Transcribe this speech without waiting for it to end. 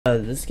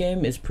This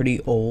game is pretty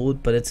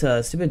old, but it's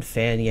a stupid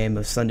fan game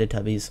of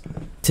Slendytubbies.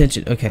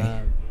 Attention,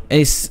 okay.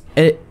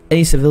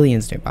 Any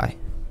civilians nearby?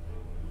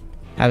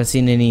 Haven't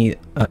seen any.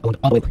 All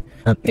the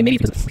way. Maybe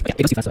because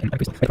it was too fast.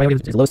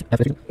 The lowest.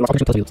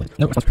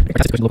 No response.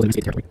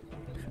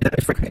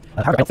 However,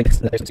 I don't think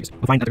there's an excuse.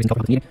 We'll find that there's a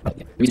couple of meeting. Yeah,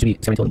 we used to be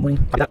 7 until the morning.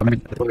 After that,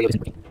 remember that the radio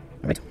isn't working.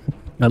 Alright.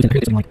 We can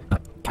hear something like,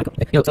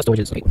 self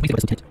storages. Okay, we think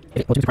about this intent.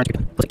 Okay, well, trying to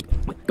get done. Let's get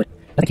good.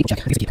 Let me keep check.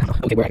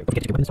 Okay, we're right. We'll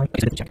get to your weapons. Sorry.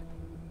 Okay, so check.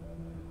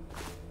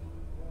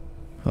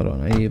 Hold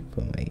on, I need to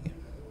put my.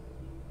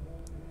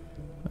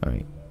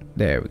 Alright.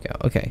 There we go.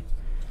 Okay.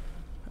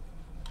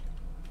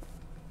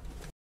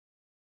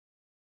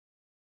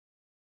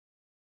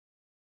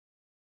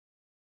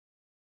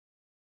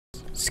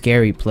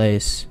 Scary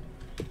place.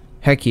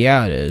 Heck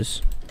yeah, it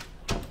is.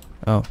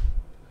 Oh.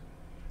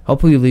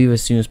 Hopefully we leave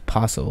as soon as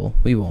possible.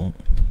 We won't.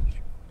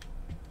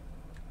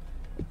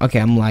 Okay,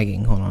 I'm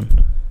lagging. Hold on.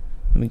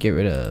 Let me get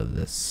rid of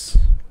this.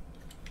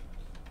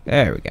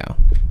 There we go.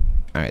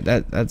 Alright,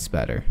 that's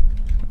better.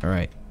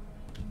 Alright.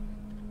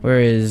 Where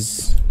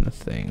is the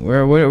thing? What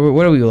are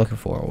we looking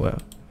for?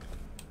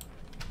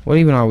 What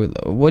even are we?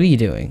 What are you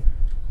doing?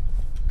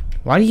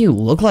 Why do you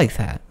look like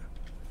that?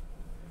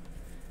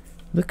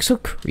 You look so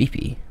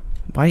creepy.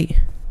 Why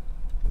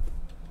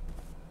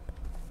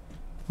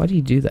do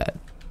you do that?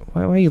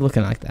 Why are you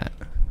looking like that?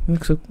 You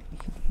look so.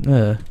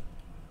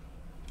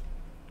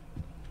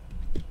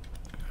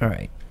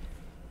 Alright.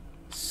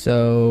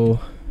 So.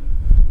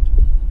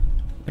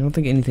 I don't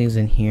think anything's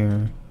in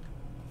here.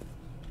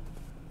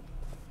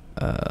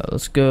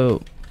 Let's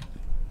go.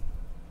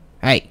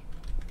 Hey!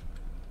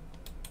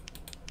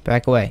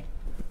 Back away.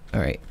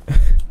 Alright.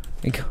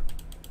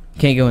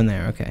 Can't go in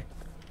there, okay.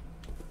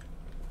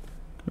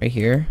 Right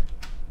here?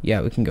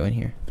 Yeah, we can go in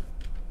here.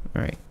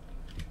 Alright.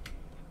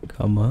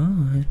 Come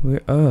on.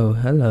 Oh,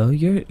 hello.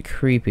 You're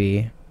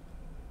creepy.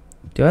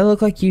 Do I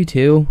look like you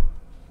too?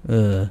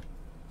 So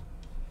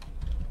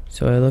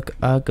I look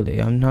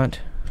ugly. I'm not.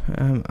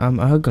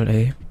 I'm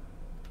ugly.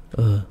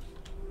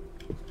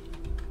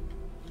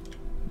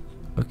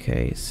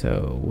 Okay,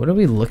 so what are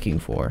we looking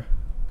for?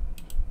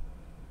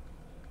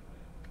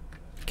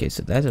 Okay,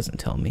 so that doesn't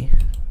tell me.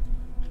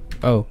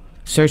 Oh,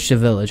 search the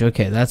village.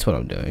 Okay, that's what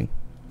I'm doing.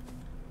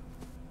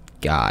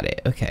 Got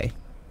it. Okay.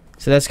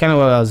 So that's kind of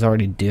what I was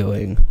already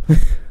doing.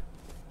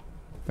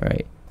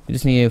 Alright. We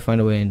just need to find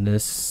a way in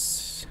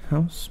this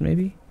house,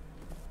 maybe?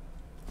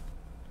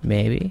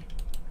 Maybe?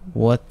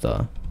 What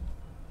the?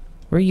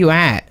 Where are you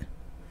at?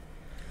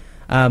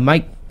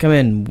 Mike, come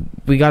in.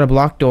 We got a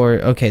blocked door.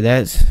 Okay,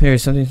 there's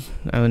something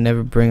I would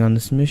never bring on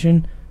this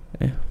mission.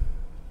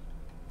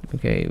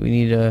 Okay, we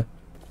need to.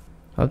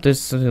 I hope there's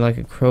something like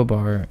a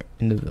crowbar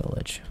in the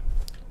village.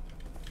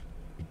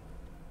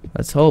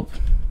 Let's hope.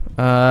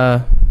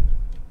 Where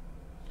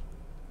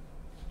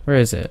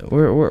is it?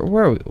 Where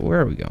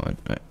are we going?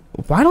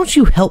 Why don't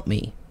you help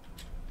me?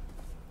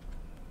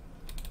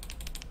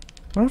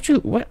 Why don't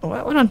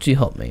you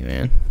help me,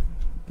 man?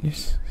 You're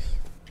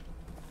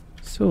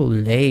so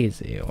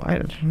lazy. Why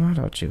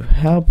don't you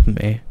help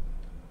me?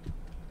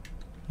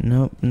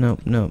 Nope.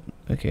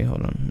 Okay,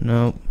 hold on.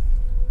 Nope.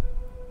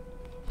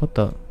 What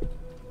the?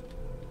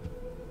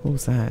 What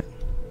was that?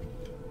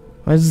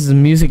 Why does the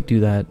music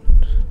do that?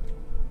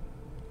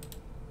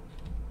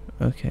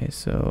 Okay,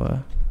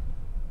 so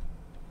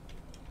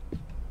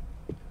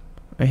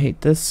I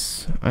hate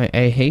this.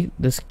 I hate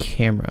this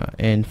camera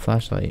and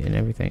flashlight and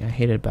everything. I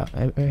hate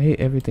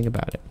everything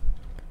about it.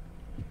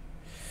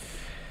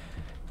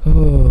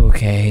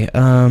 Okay.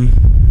 No.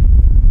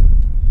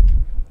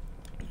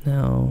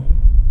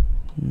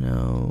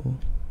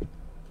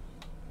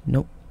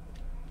 Nope.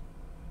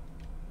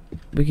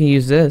 We can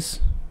use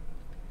this.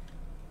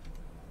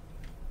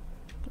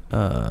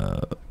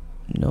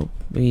 Nope.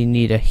 We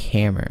need a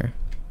hammer.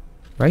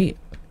 Right?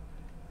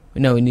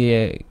 No, we need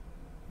a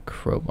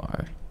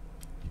crowbar.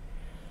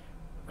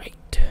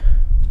 Right.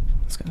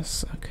 It's gonna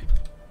suck.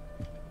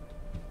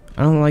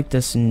 I don't like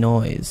this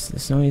noise.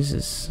 This noise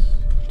is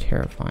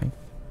terrifying.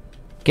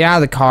 Get out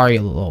of the car,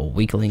 you little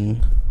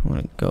weakling. I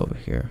wanna go over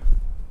here.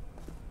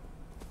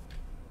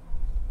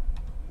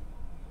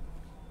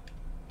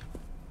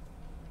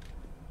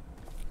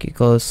 Get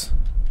close.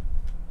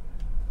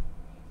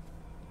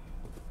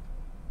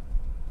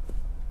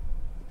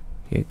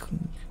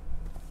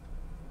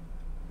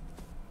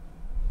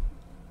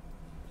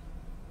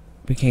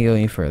 We can't go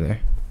any further.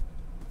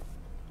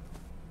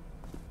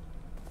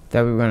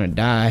 Thought we were gonna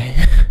die.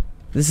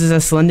 This is a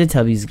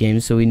Slendytubbies game,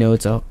 so we know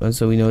it's a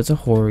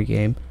horror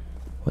game.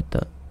 What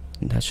the?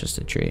 That's just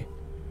a tree.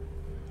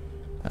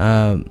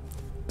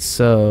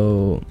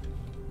 So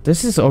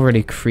this is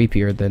already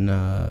creepier than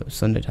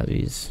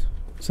Slendytubbies.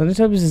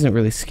 Slendytubbies isn't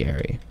really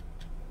scary.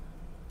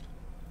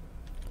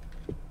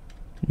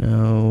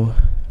 No.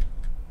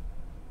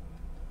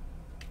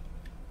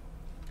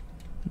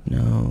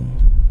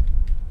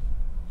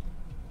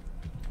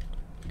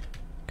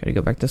 Gotta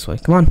go back this way.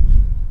 Come on.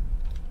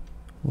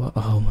 Whoa,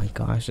 oh my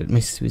gosh,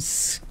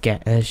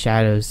 the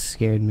shadows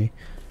scared me.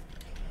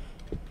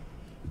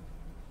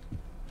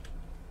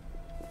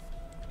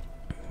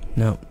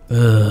 No.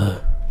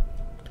 Ugh.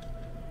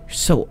 You're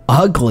so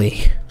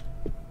ugly.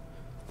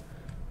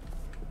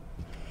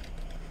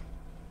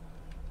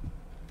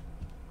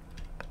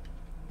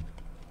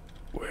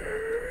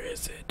 Where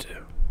is it?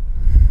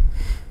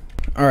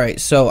 Alright,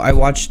 so I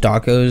watched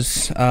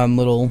Daco's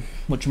little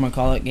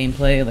whatchamacallit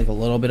gameplay, like a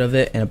little bit of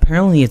it, and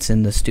apparently it's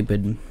in the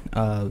stupid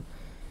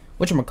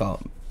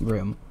whatchamacallit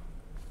room.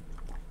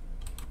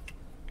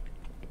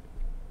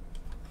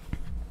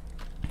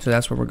 So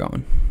that's where we're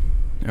going.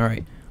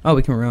 Alright. Oh,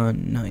 we can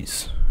run.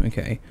 Nice.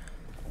 Okay.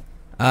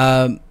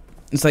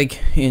 It's like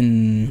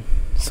in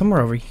somewhere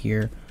over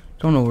here.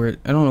 I don't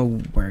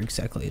know where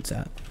exactly it's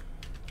at.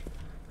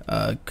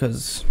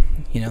 Cause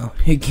you know,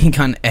 you can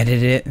kind of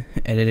edit it.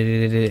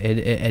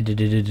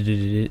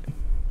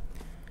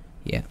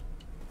 Yeah.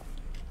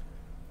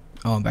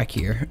 Oh, I'm back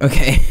here.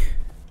 Okay.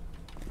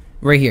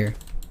 Right here.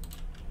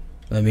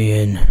 Let me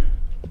in.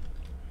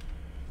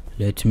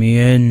 Let me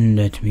in.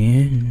 Let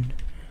me in.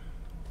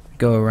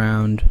 Go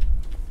around.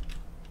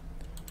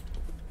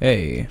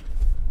 Hey.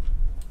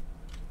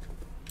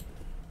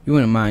 You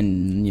wouldn't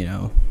mind, you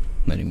know,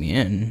 letting me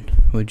in,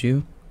 would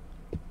you?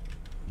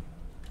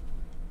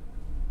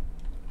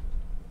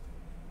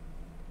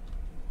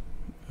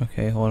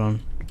 Okay, hold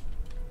on.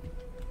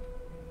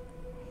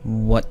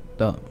 What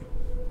the?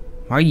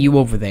 Why are you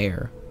over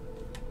there?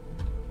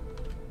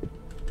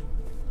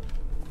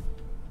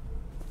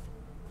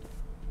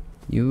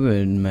 You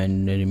wouldn't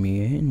mind letting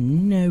me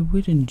in? No,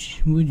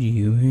 wouldn't, would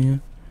you? Yeah.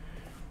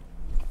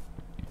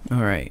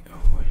 Alright.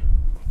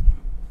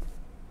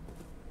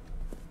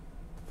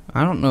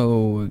 I don't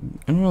know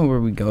where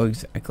we go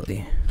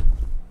exactly.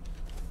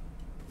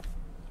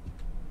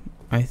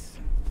 I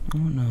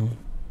don't know.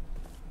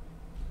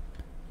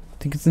 I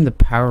think it's in the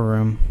power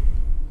room.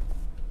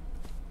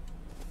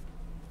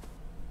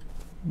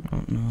 I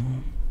don't know.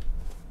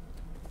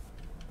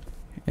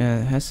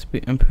 Yeah, it has to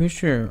be. I'm pretty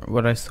sure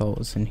what I saw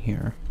was in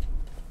here.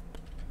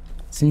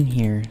 It's in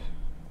here.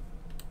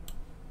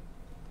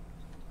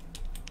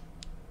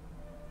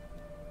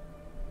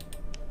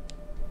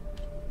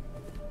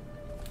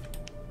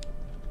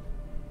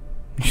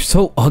 You're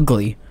so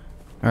ugly.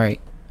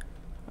 Alright.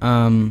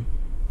 What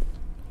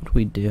do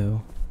we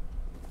do?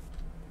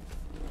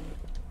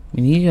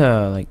 We need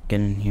to, like,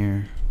 get in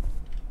here.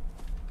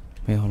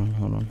 Wait, hold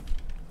on.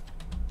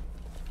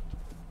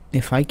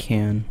 If I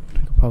can, I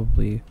could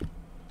probably...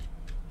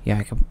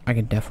 Yeah, I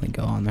could definitely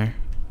go on there.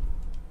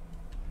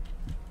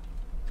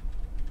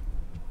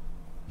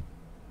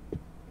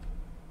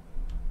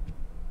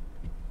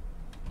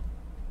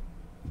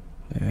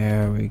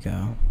 There we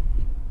go.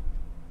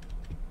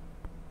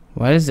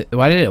 Why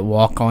did it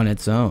walk on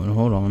its own?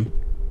 Hold on.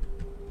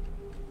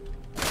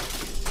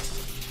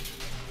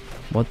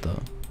 What the?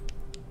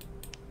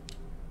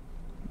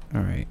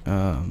 Alright,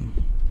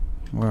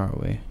 where are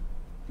we?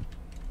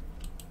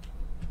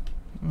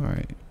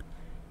 Alright.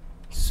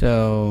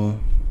 So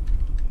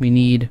we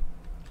need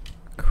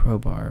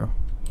crowbar.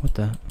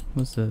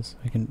 What's this?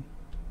 I can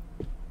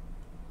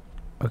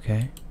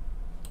okay.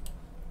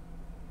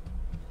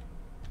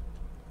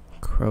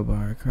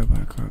 Crowbar.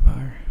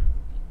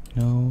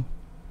 No.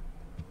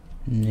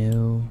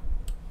 No.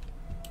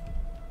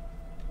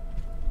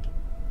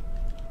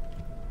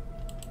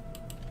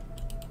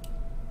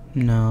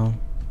 No.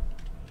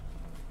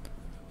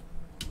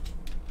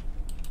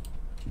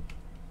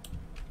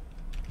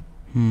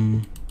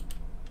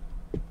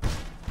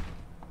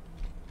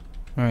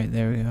 Alright,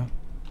 there we go.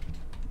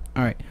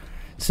 Alright.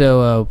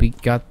 So we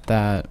got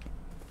that.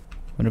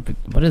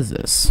 What is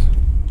this?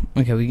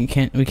 Okay, we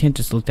can't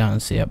just look down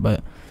and see it,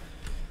 but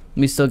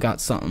we still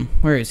got something.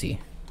 Where is he?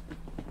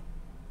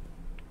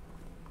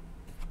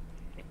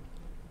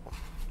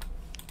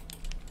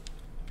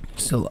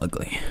 Still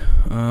ugly.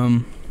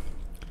 You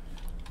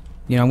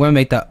know, I'm gonna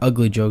make that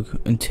ugly joke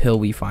until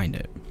we find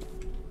it.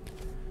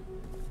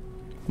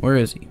 Where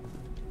is he?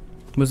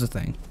 What's the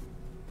thing?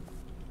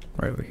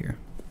 Right over here.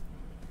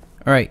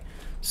 Alright,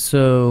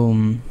 so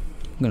I'm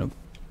gonna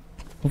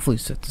hopefully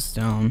set this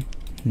down.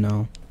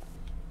 No.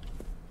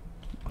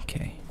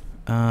 Okay.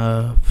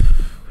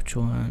 Which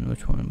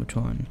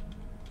one?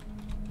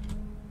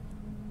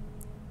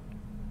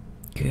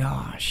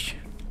 Gosh.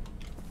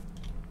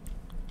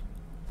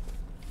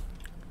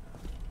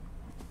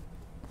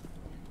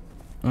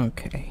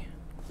 Okay.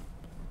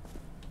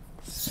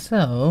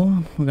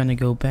 So we're gonna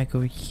go back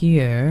over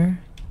here.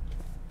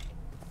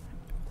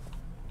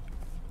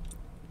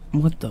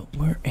 What the?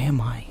 Where am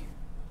I?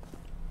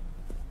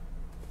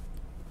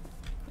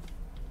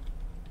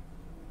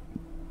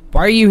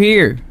 Why are you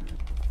here?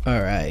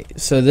 Alright,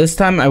 so this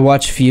time I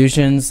watched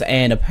Fusions,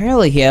 and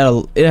apparently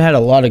it had a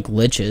lot of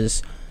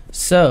glitches.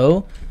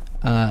 So,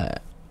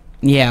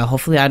 yeah,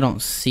 hopefully I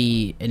don't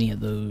see any of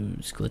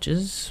those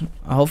glitches.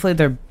 Hopefully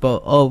they're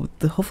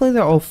hopefully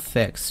they're all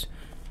fixed.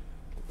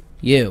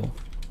 You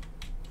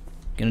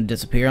gonna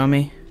disappear on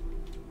me?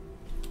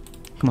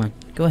 Come on,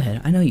 go ahead.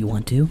 I know you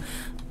want to.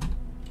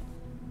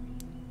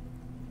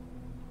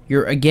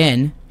 You're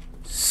again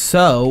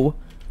so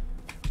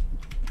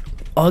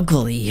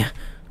ugly.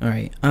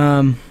 Alright,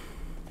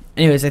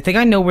 Anyways, I think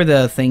I know where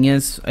the thing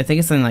is. I think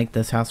it's in like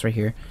this house right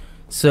here.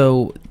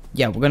 So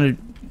yeah, we're gonna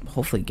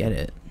hopefully get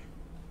it.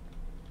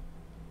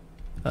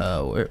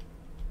 Where?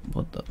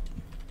 What the?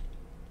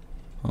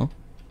 Huh?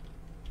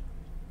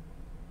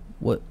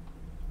 What?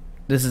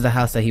 This is the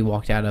house that he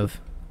walked out of.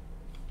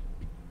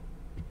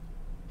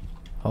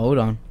 Hold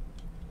on.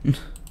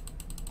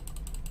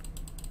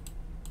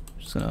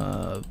 Just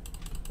gonna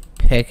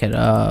pick it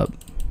up.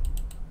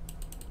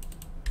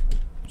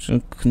 Just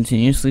gonna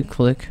continuously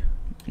click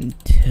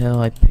until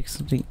I pick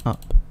something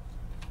up.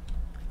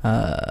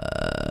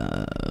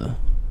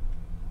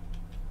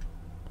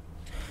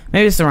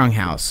 Maybe it's the wrong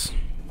house.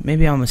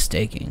 Maybe I'm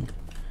mistaken.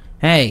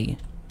 Hey,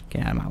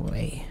 get out of my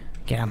way.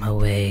 Get out of my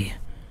way.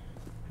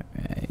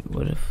 Alright,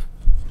 what if...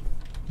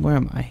 Where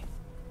am I?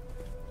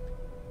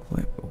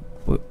 Where,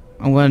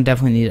 I'm gonna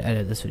definitely need to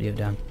edit this video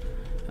down.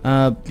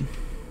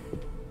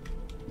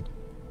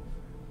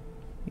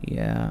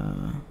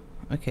 Yeah.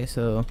 Okay,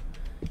 so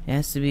it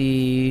has to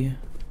be...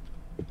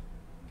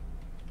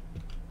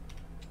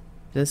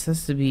 This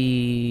has to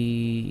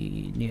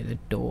be near the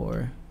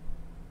door.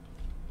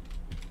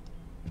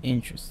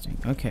 Interesting.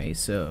 Okay,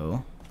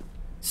 so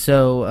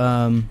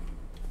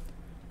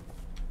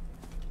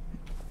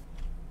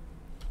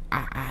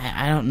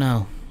I don't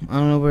know. I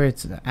don't know where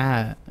it's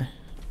at.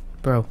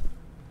 Bro,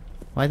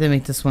 why'd they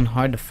make this one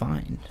hard to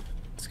find?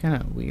 It's kind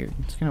of weird.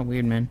 It's kind of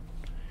weird, man.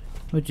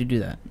 Why'd you do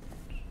that?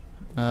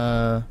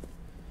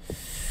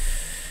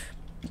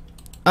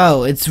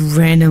 Oh, it's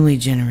randomly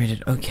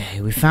generated.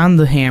 Okay, we found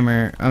the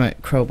hammer.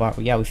 Crowbar.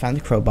 Yeah, we found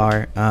the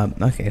crowbar.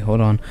 Okay,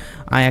 hold on.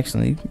 I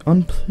actually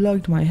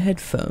unplugged my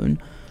headphone.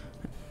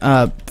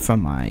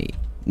 From my...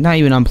 Not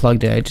even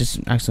unplugged it. I just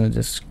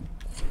accidentally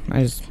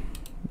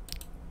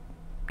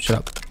Shut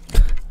up.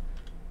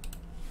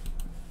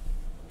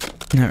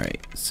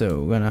 Alright,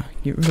 so we're gonna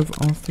get rid of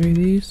all three of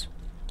these.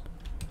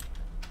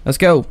 Let's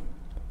go.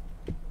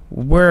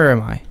 Where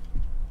am I?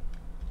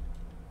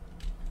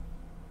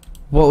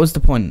 What was the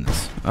point in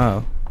this?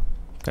 Oh.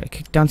 Gotta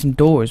kick down some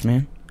doors,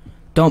 man.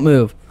 Don't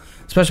move.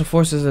 Special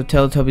Forces of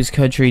Teletubbies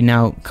Country,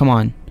 now, come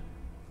on.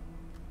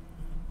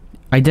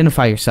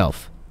 Identify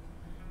yourself.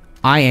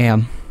 I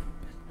am.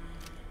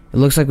 It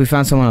looks like we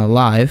found someone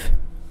alive.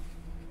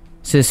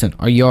 Citizen,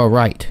 are you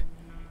alright?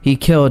 He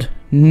killed...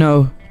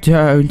 No,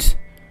 don't.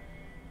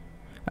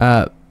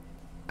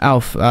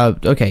 Alf,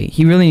 okay,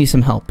 he really needs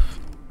some help.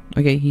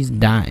 Okay, he's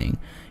dying.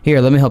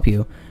 Here, let me help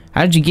you.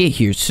 How did you get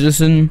here,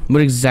 citizen?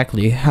 What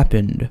exactly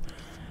happened?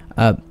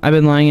 I've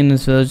been lying in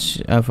this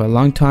village for a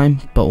long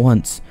time, but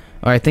once,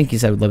 or I think he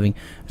said living,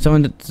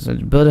 someone decided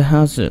to build a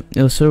house. It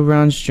was so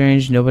round and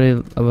strange, nobody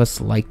of us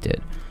liked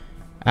it.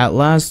 At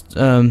last,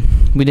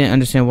 we didn't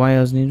understand why I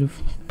was needed,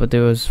 but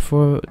there was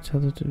 4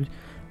 Teletubbies.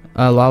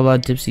 Lala,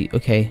 Dipsy,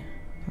 okay.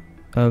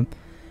 We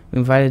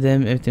invited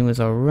them, everything was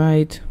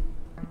alright.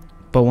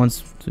 But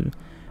once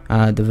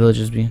the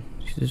villagers being...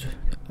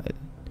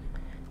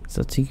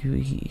 So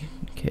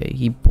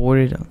he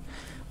boarded.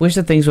 Wish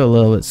that things were a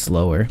little bit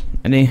slower.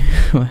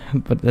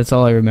 But that's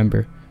all I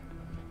remember.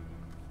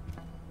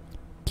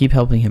 Keep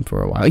helping him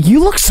for a while. You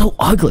look so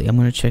ugly. I'm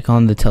gonna check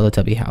on the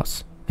Teletubby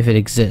house if it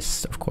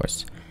exists, of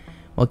course.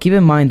 Well, keep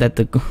in mind that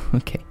the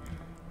okay.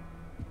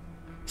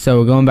 So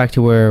we're going back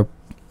to where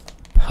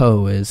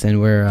Poe is, and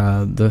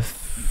where the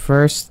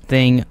first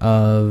thing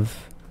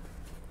of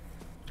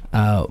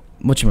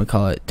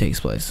whatchamacallit takes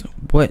place.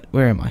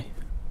 Where am I?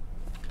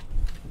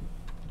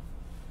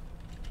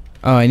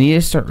 Oh, I need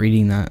to start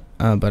reading that,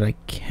 but I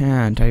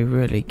can't. I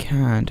really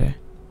can't.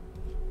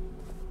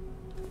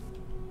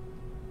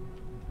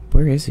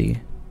 Where is he?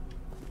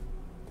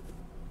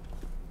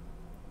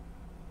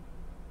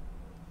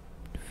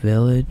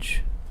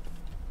 Village.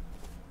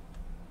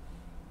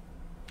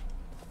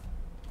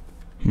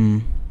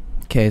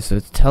 Okay, so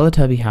it's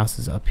Teletubby house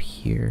is up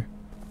here.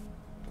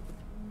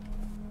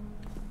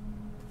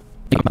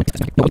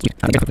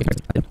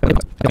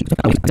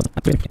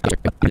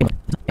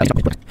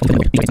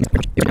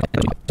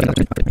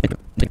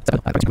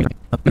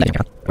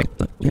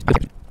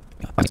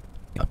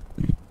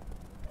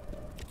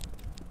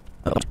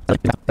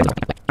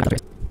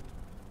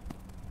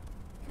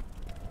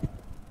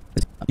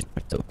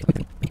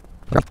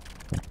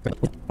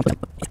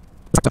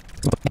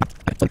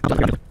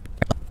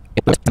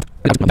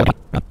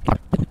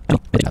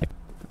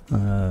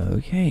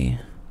 Okay.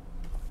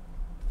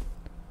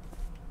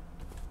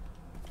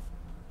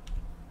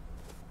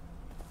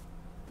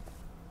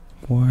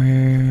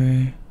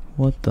 Where?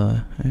 What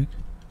the heck?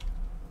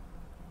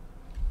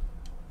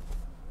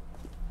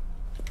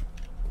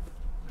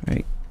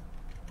 Right.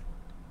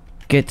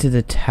 Get to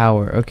the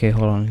tower. Okay,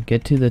 hold on.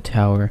 Get to the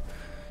tower.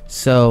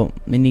 So,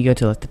 then you go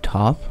to like the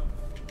top.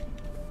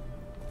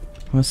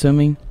 I'm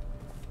assuming.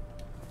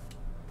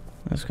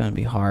 That's gonna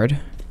be hard.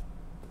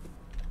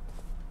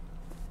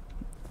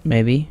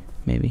 Maybe.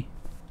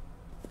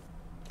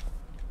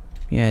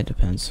 Yeah, it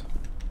depends.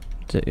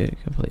 It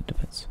completely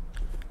depends.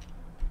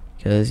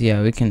 Because,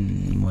 yeah, we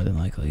can more than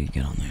likely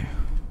get on there.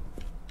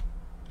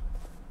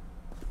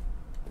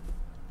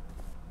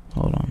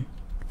 Hold on.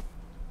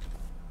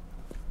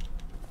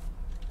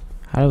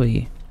 How do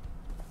we?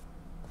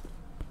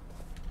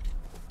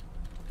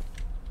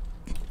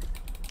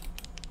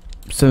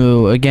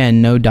 So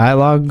again, no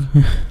dialogue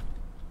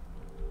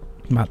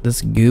about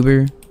this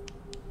goober.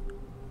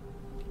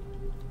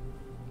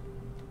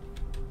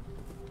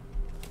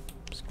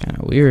 It's kind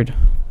of weird.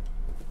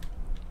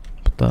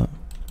 What the?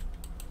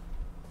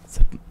 It's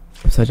a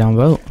upside down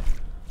boat.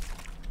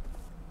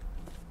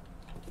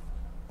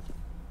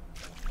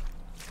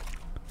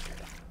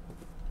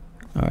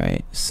 All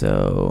right,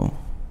 so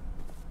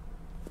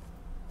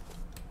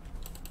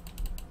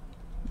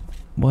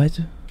what?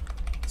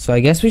 So I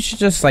guess we should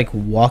just like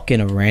walk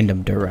in a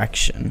random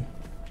direction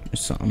or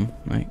something,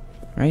 like,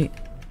 right?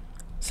 It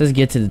says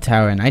get to the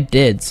tower, and I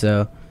did,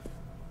 so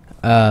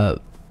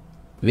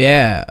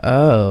yeah.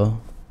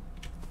 Oh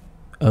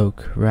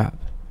crap.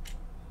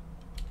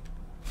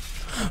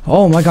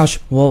 Oh my gosh,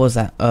 what was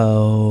that?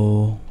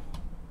 Oh,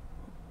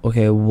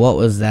 okay, what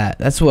was that?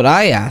 That's what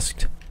I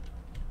asked.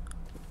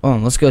 Oh,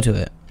 let's go to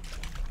it.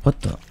 What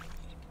the?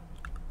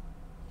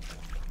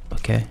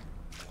 Okay.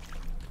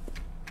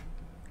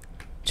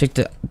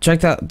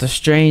 Check out the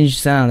strange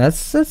sound.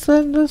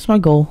 That's my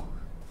goal.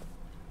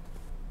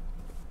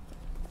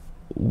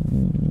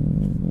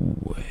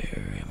 Where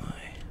am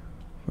I?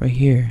 Right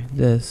here.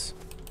 This.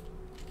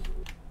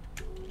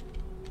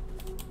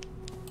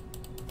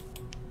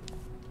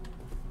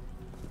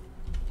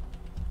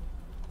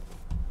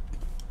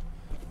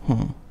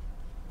 Huh.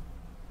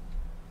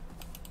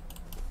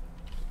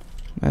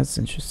 That's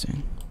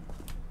interesting.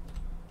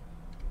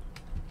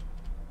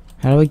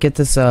 How do we get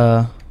this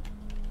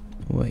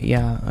wait,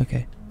 yeah,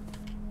 okay.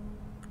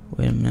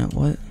 Wait a minute,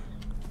 what?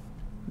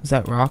 Is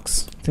that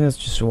rocks? I think that's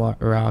just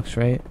rocks,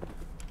 right?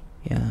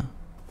 Yeah.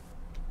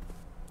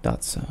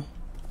 Thought so.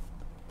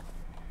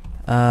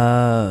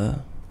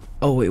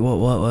 Oh wait,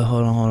 what,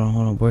 hold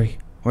on.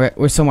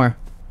 We're somewhere.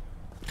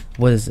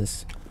 What is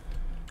this?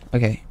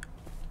 Okay.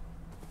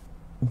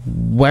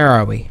 Where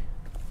are we?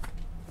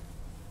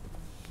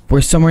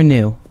 We're somewhere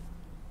new.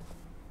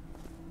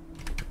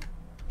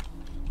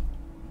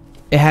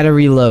 It had to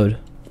reload.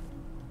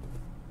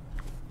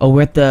 Oh,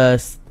 we're at the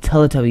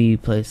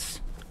Teletubby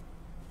place.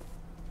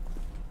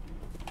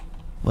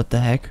 What the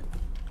heck?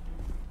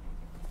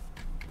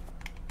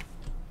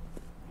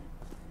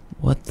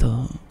 What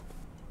the?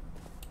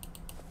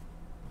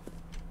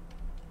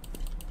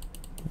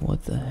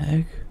 What the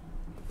heck?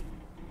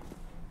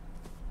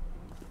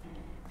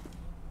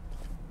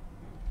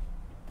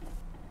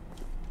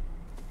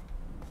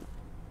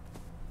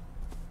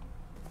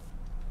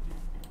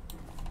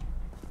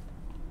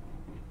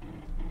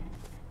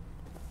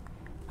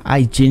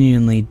 I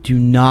genuinely do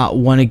not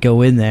want to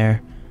go in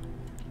there.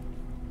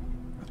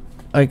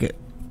 Like,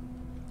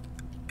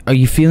 are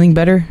you feeling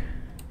better?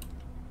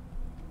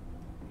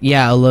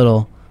 Yeah, a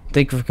little.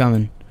 Thank you for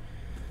coming.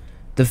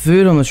 The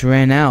food almost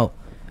ran out.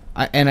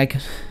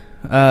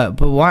 But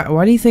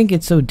why do you think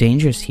it's so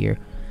dangerous here?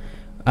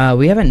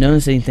 We haven't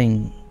noticed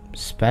anything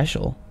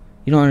special.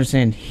 You don't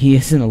understand. He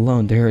isn't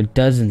alone. There are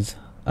dozens.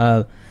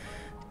 They're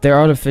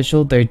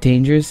artificial. They're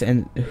dangerous.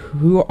 And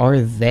who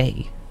are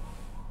they?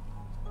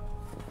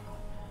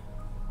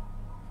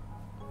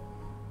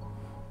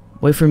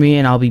 Wait for me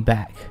and I'll be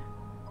back.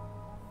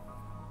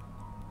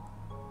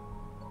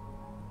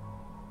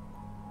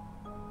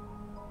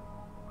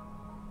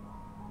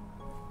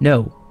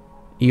 No,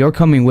 you're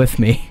coming with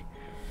me.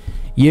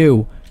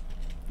 You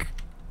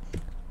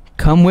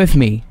come with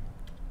me.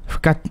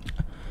 Forgot. It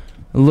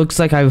looks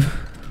like I've.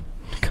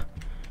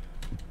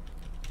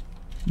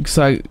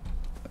 So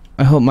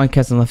I hope Mike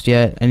hasn't left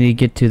yet. I need to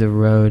get to the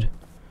road.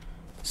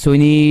 So we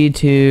need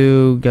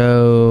to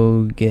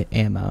go get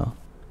ammo.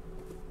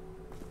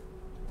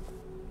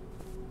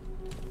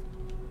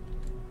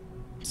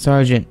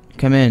 Sergeant,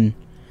 come in.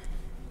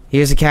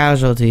 Here's a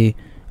casualty.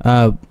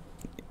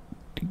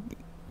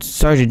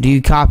 Sergeant, do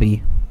you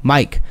copy?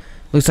 Mike,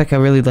 looks like I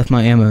really left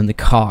my ammo in the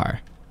car.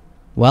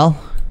 Well,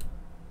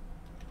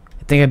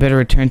 I think I better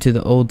return to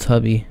the old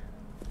tubby.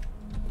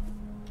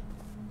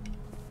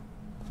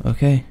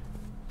 Okay.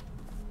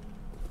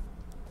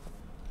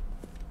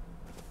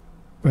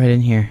 Right in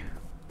here.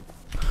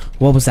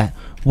 What was that?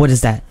 What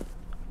is that?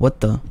 What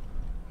the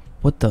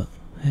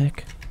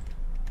heck?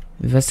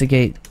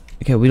 Investigate.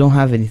 Okay, we don't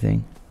have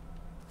anything.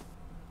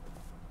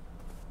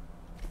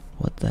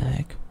 What the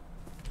heck?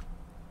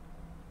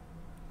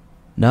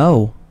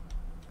 No.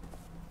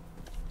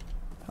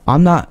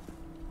 I'm not.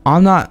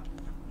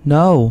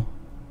 No.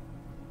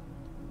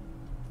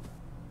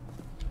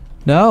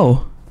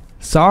 No.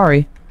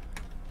 Sorry.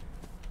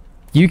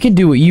 You can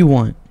do what you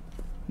want.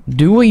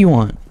 Do what you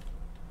want.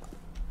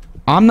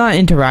 I'm not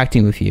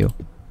interacting with you.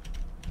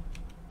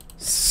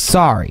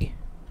 Sorry.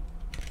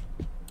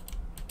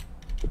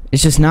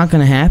 It's just not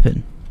gonna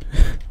happen.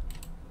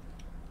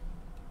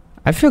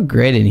 I feel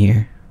great in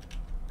here.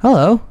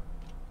 Hello.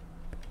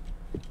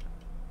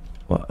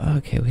 Well,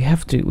 okay, we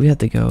have to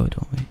go,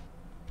 don't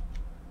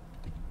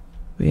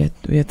we?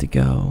 We have to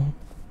go.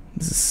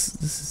 This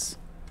is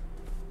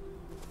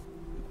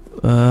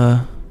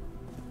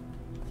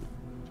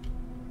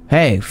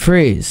Hey,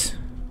 freeze.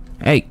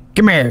 Hey.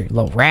 Come here, you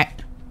little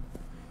rat.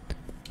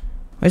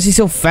 Why is he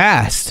so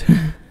fast?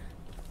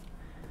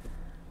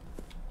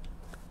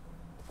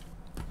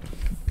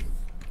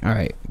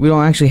 Alright, we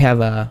don't actually have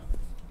a...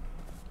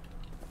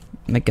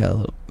 like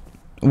a...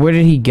 Where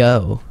did he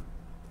go?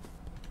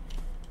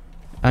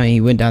 I mean,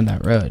 he went down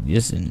that road. He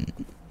just didn't...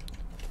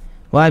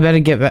 Well, I better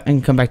get back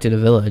and come back to the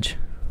village.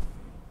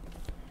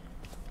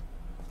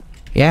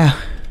 Yeah.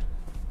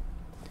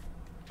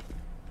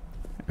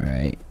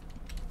 Alright.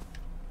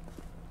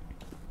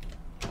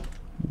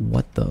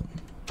 What the...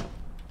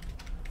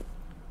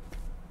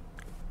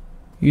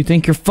 You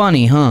think you're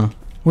funny, huh?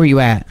 Where you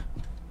at?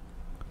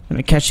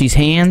 Gonna catch these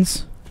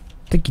hands?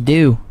 I think you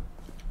do.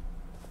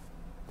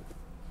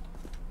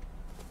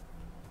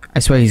 I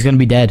swear he's gonna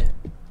be dead.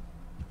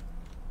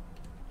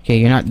 Okay,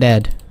 you're not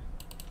dead.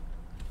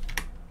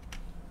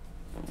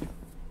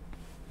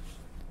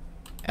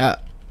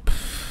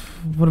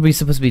 What are we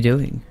supposed to be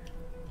doing?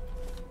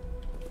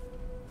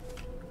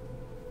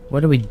 What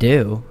do we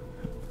do?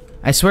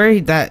 I swear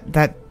that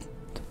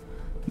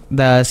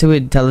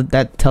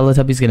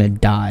Teletubby's gonna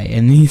die,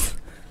 and he's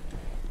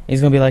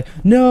gonna be like,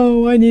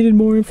 no, I needed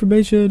more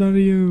information out of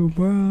you,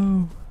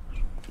 bro.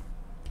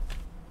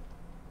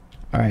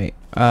 Alright,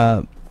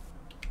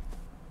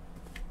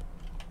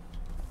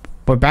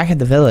 we're back at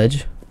the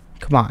village.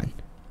 Come on.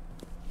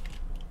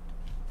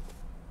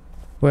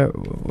 Where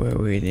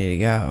we need to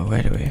go?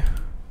 Where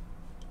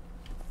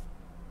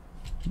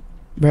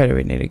do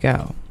we need to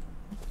go?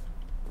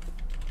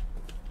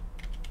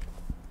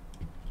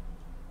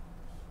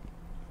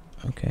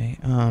 Okay,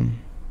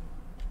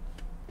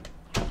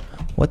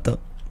 what the...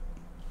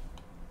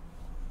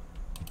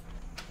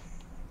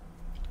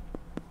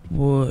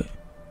 What?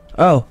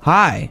 Oh,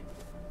 hi!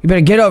 You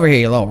better get over here,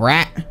 you little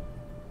rat!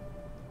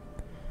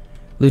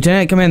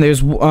 Lieutenant, come in.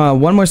 There's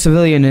one more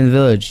civilian in the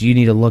village you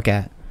need to look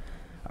at.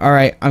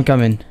 Alright, I'm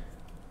coming.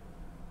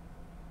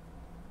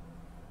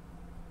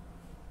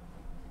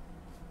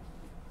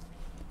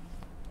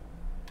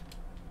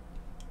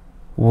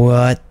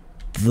 What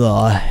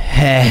the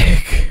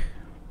heck?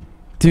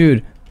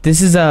 Dude,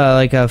 this is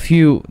like a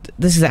few...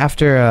 This is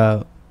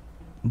after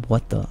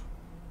what the...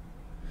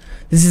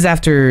 This is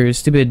after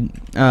stupid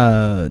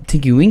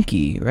Tinky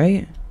Winky,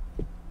 right?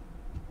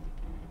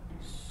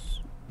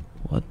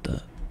 What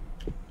the...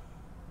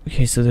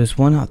 Okay, so there's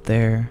one out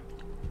there.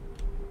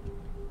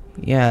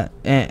 Yeah,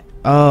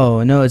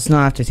 oh, no, it's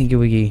not after Tinky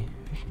Winky.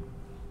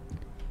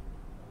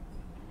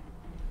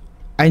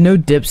 I know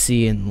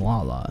Dipsy and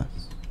Lala.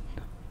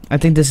 I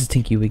think this is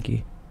Tinky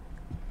Winky.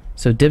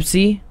 So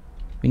Dipsy,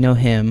 we know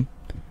him.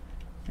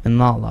 And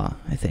Lala,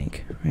 I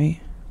think,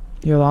 right?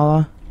 You're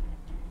Lala?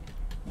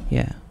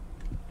 Yeah.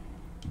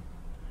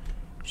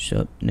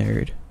 Shut up,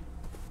 nerd.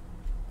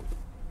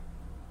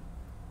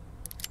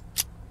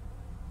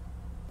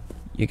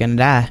 You're gonna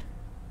die.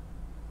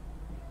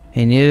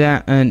 Hey,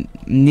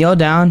 kneel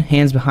down,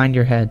 hands behind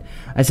your head.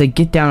 I said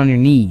get down on your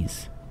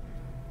knees.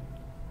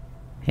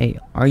 Hey,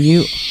 are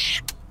you...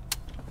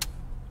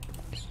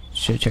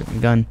 Should've checked my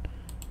gun.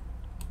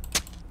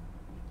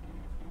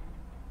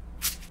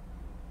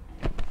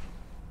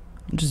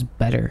 I'm just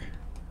better.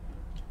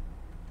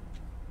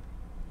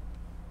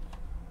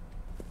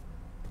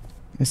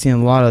 I've seen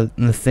a lot of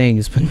the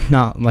things, but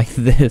not like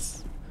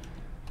this.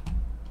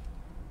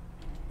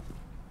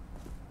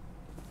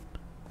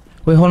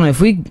 Wait, hold on.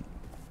 If we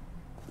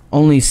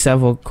only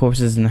several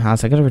corpses in the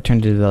house, I gotta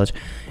return to the village.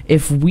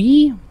 If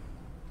we,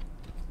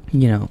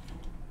 you know,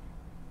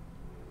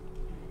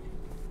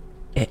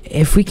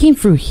 if we came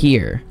through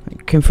here,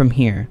 came from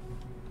here,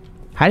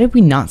 how did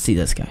we not see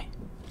this guy?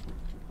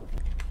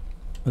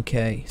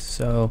 Okay,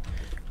 so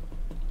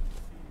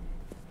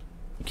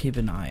keep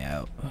an eye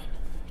out.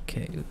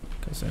 Okay,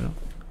 because I don't.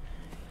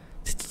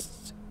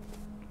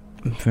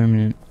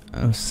 Permanent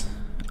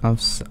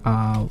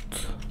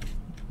out.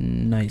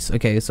 Nice.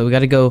 Okay, so we got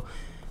to go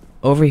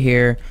over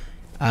here,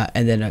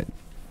 and then a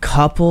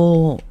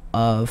couple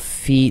of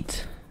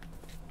feet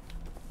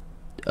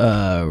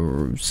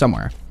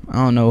somewhere. I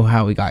don't know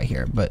how we got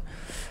here, but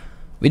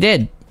we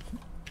did.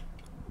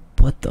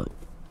 What the?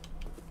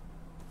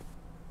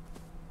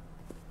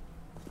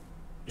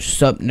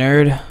 Sup,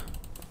 nerd?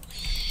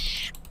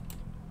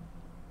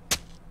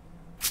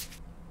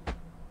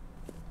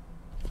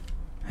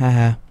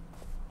 Haha.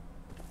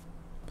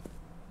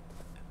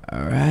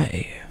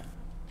 Alright.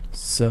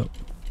 So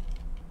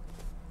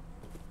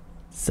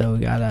we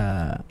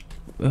gotta...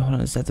 Wait, hold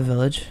on, is that the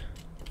village?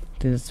 I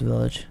think that's the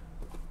village.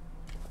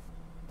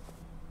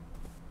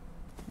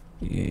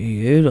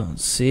 You don't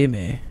see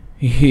me.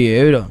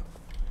 You don't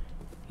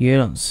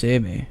see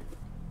me.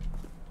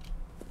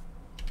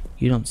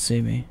 You don't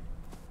see me.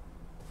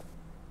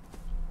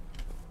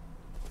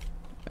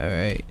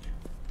 Alright.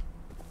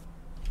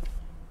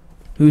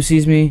 Who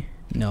sees me?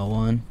 No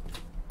one.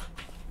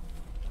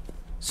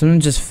 Someone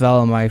just fell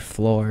on my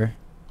floor.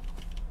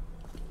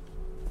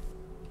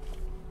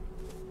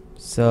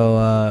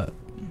 So,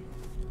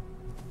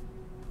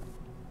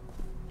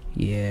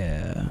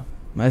 yeah.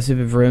 My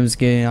stupid room's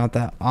getting out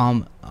that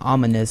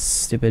ominous,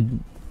 stupid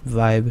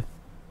vibe.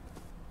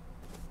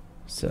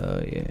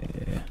 So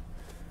yeah,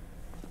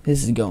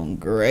 this is going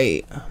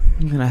great.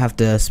 I'm gonna have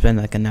to spend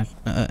like an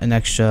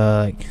extra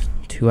like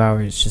 2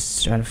 hours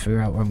just trying to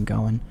figure out where I'm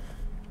going.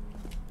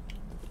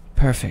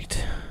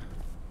 Perfect.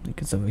 I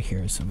think it's over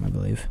here or something, I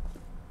believe.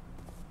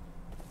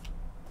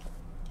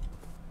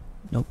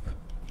 Nope.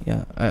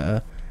 Yeah.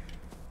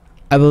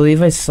 I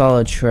believe I saw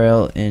a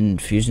trail in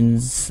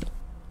Fusion's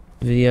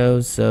video,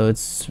 so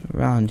it's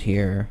around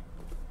here.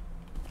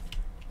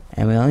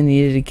 And we only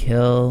needed to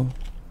kill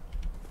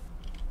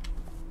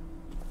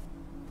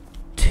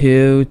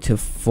 2 to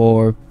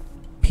 4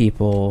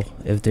 people.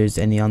 If there's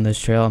any on this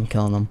trail, I'm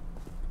killing them.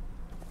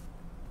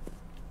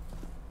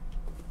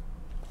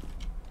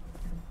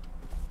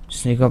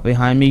 Sneak up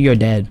behind me, you're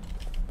dead.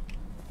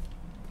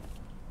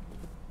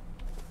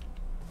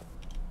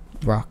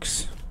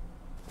 Rocks.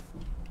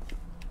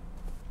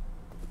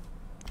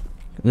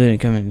 Literally,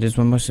 come in. There's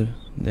one more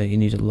that you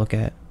need to look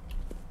at.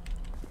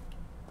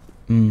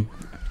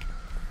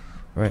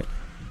 Right.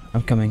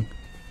 I'm coming.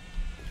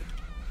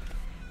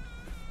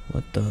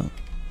 What the?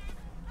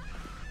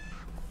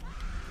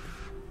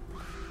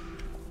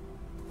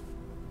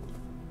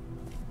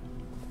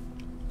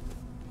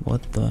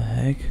 What the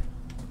heck?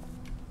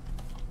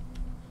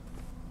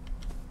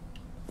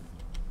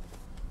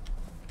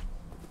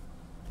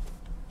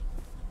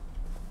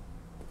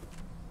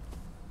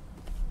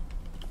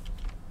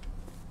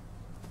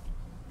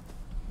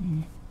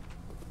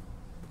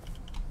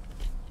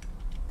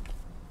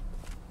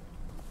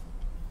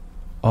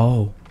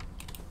 Oh.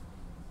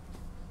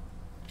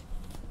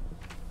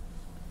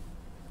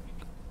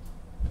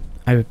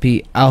 I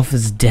repeat,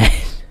 Alpha's dead.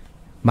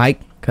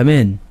 Mike, come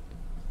in.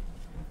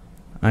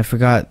 I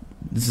forgot.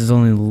 This is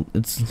only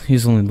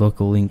he's only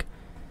local link.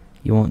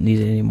 You won't need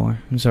it anymore.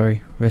 I'm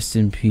sorry. Rest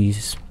in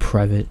peace,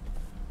 Private.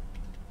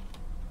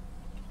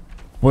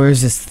 Where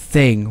is this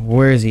thing?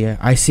 Where is he?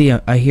 I see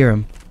him. I hear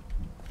him.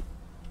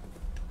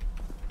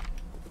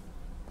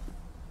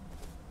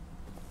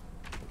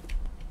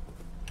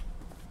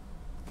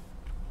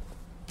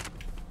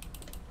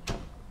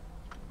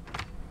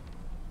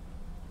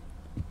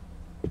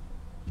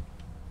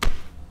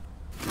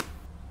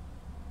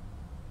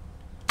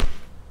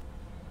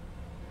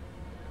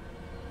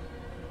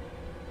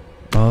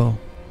 Oh.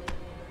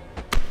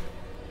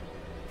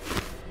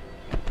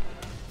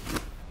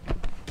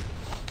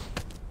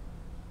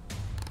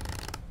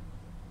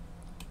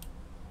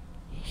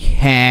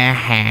 Ha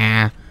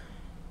ha.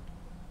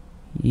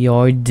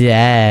 You're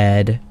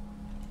dead.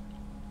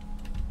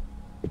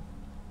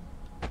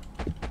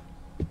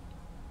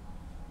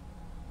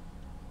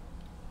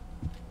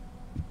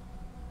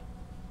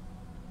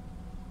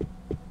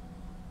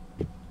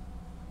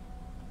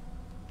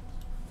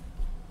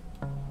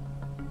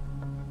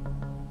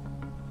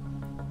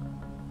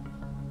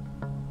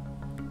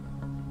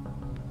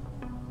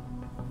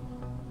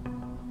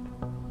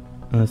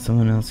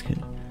 Someone else could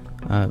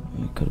have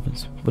been.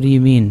 What do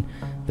you mean?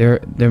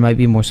 There might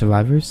be more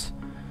survivors.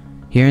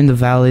 Here in the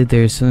valley,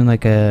 there's something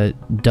like a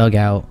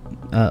dugout,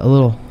 a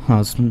little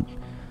house.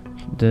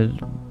 Do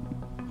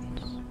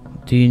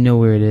you know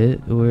where it is?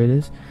 Where it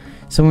is?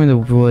 Somewhere in the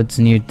woods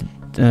near.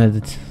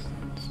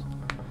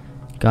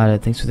 Got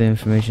it. Thanks for the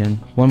information.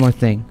 One more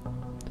thing.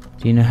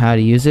 Do you know how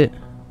to use it?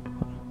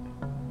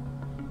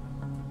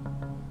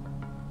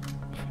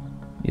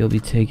 You'll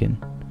be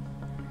taken.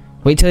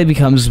 Wait till he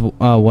becomes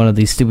one of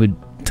these stupid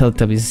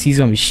Teletubbies. He's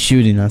gonna be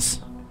shooting us.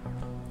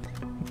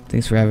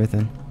 Thanks for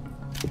everything.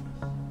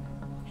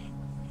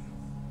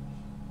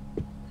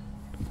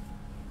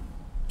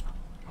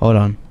 Hold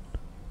on.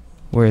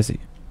 Where is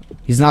he?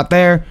 He's not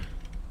there.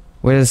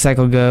 Where did the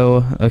cycle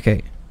go?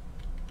 Okay.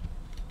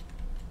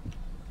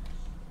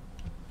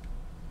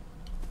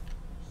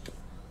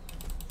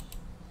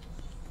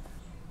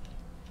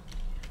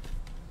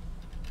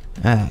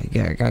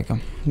 Gotta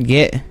come.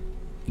 Get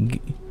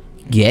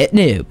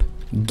noob.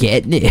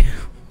 Get noob.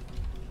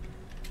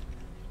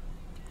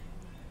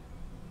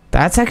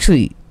 That's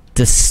actually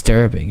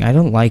disturbing. I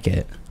don't like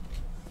it.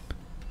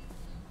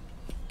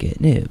 Get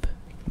noob.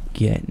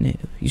 Get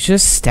noob. You should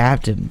have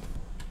stabbed him.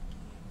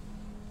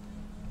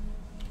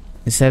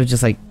 Instead of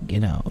just like, you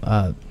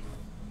know,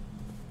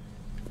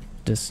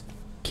 just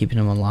keeping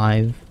him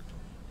alive.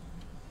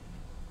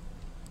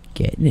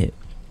 Get noob.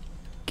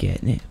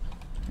 Get noob.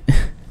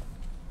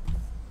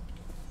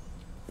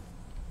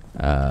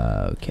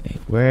 Okay,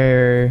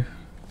 where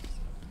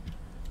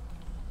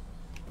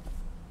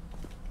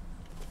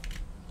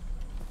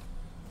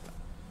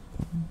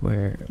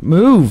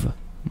move?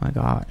 My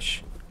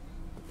gosh.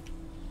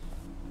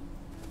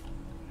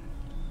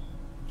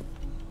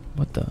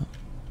 What the?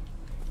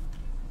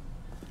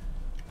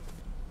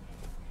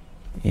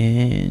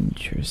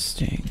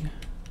 Interesting.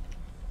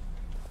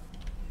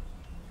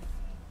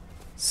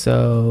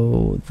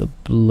 So the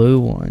blue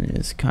one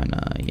is kind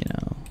of, you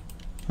know.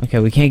 Okay,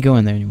 we can't go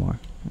in there anymore.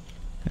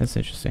 That's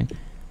interesting.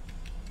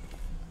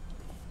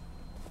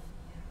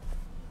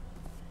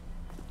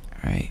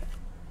 Alright.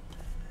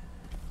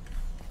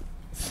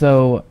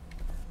 So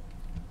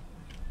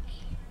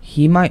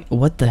he might.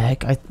 What the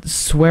heck? I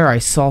swear I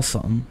saw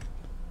something.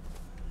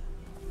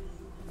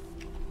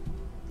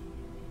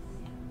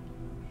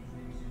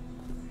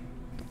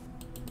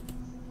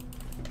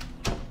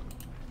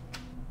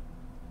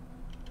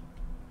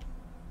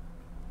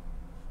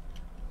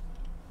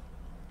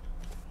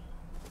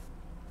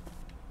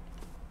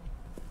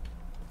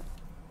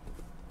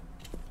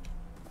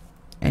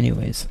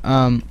 Anyways,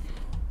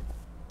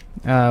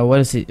 what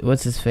is he?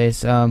 What's his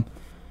face? What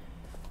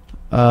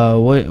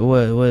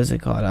is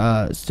it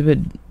called?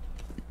 Stupid.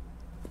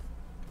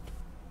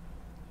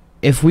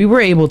 If we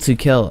were able to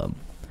kill him,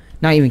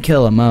 not even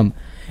kill him,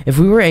 if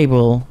we were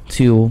able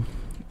to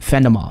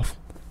fend him off,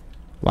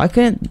 why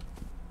couldn't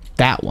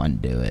that one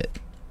do it?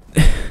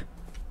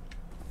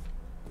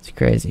 It's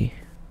crazy.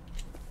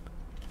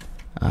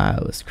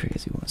 It was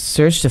crazy one.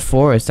 Search the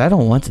forest. I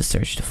don't want to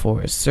search the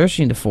forest.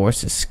 Searching the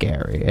forest is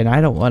scary, and I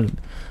don't want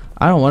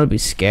to be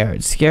scared.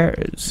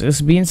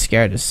 Just being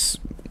scared is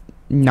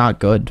not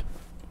good.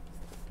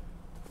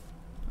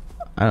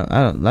 I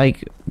don't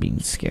like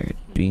being scared.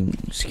 Being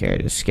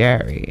scared is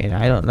scary, and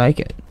I don't like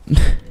it.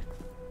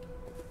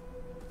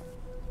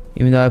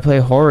 Even though I play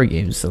horror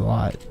games a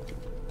lot.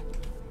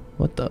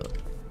 What the?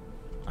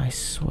 I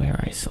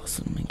swear I saw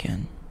something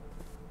again.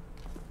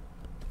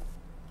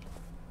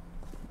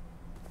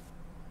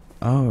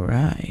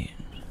 Alright.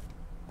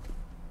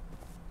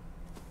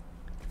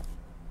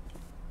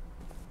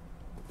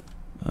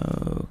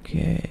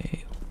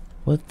 Okay.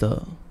 What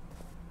the?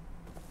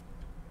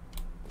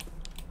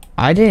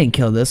 I didn't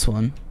kill this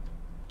one.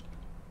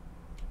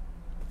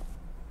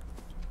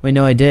 Wait,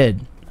 no, I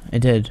did. I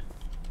did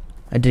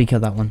kill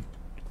that one.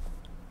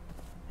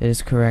 It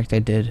is correct, I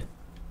did.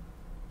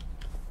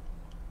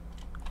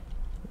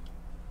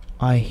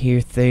 I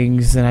hear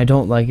things and I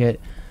don't like it.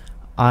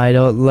 I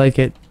don't like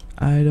it.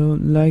 I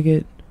don't like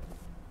it.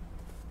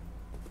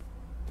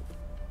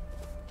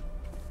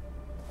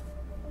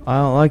 I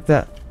don't like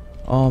that.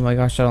 Oh my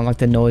gosh, I don't like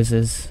the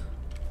noises.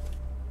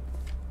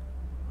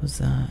 What's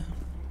that?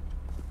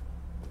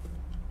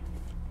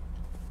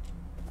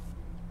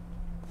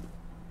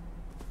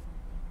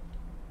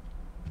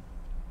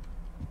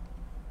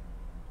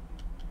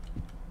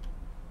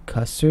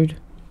 Custard?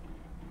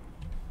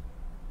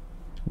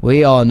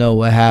 We all know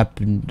what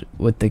happened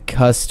with the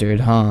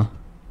custard, huh?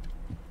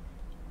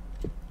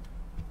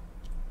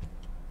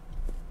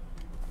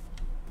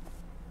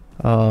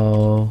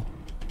 Oh.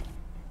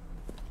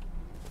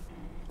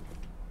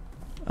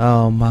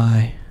 Oh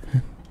my.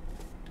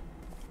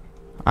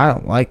 I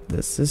don't like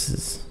this.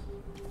 This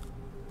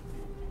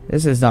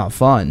is not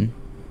fun.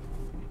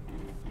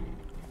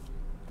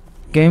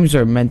 Games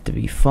are meant to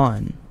be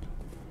fun.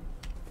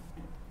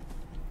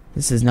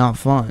 This is not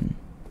fun.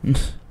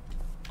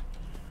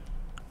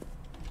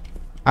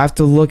 I have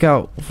to look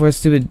out for a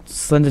stupid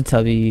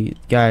Slendytubby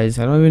guys.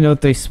 I don't even know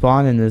if they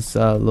spawn in this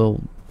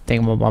little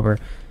thingamabobber.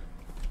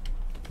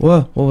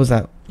 Whoa, what was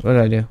that? What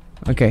did I do?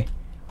 Okay.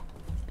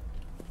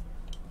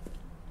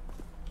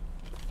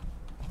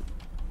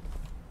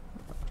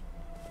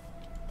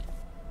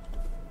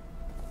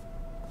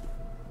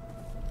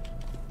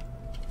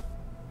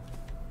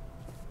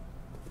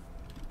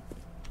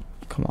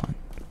 Come on.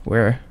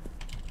 Where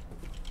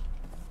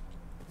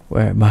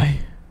am I?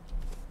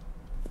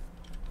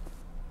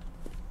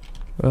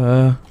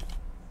 Oh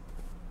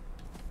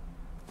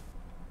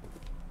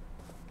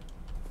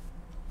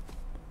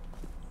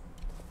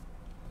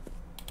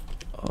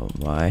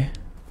my.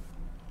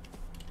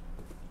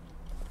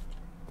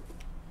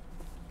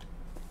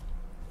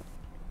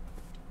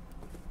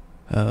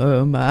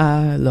 Oh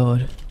my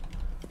lord.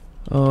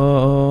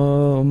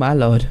 Oh my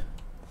lord.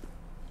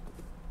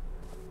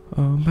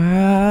 Oh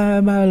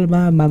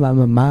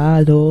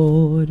my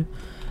lord.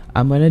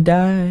 I'm gonna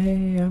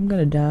die. I'm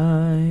gonna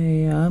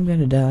die. I'm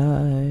gonna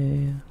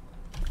die.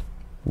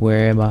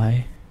 Where am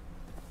I?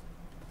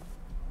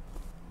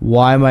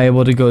 Why am I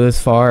able to go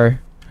this far?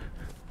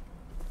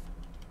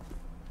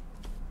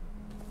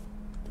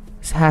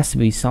 This has to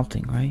be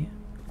something, right?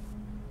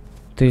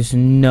 There's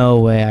no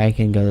way I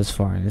can go this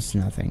far and it's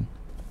nothing.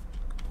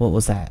 What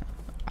was that?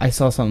 I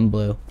saw something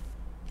blue.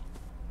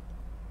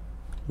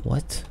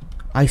 What?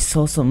 I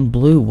saw something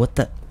blue. What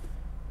the?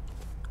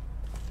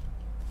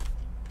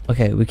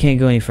 Okay, we can't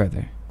go any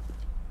further.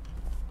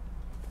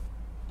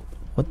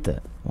 What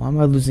the? Why am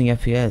I losing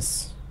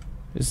FPS?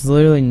 There's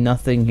literally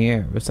nothing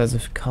here besides a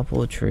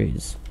couple of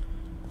trees.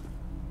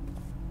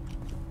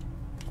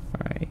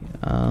 Alright,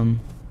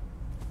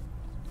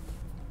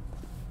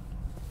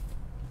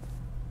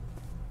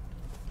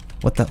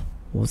 what the?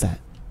 What was that?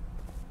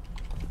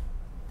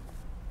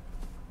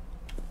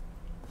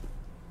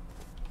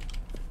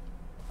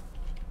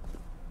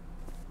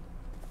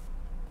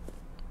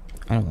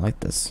 I don't like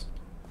this.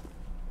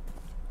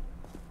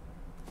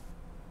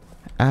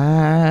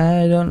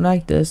 I don't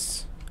like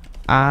this.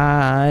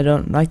 I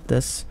don't like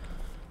this.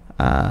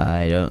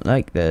 I don't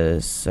like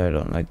this. I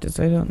don't like this.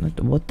 I don't like.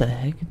 What the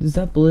heck? Is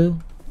that blue?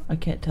 I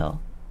can't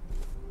tell.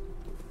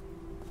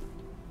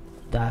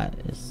 That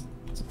is.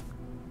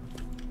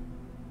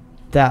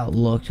 That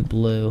looked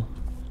blue.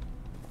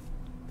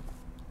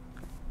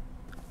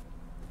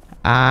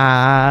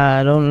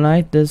 I don't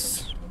like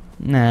this.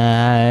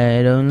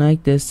 I don't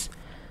like this.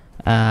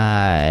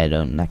 I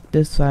don't like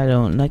this. I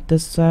don't like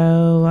this.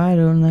 Oh, I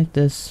don't like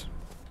this.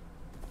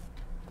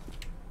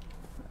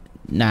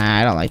 Nah,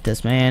 I don't like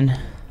this, man.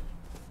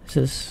 This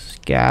is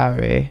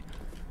scary.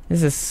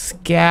 This is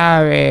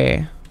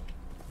scary.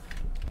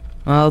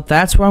 Well,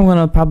 that's where I'm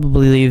gonna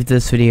probably leave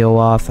this video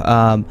off.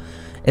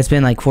 It's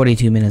been like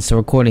 42 minutes. The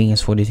recording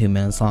is 42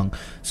 minutes long.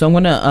 So I'm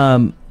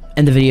gonna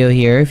end the video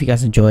here. If you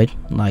guys enjoyed,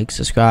 like,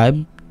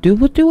 subscribe, do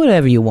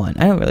whatever you want.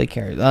 I don't really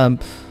care.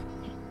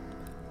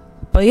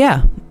 But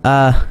yeah,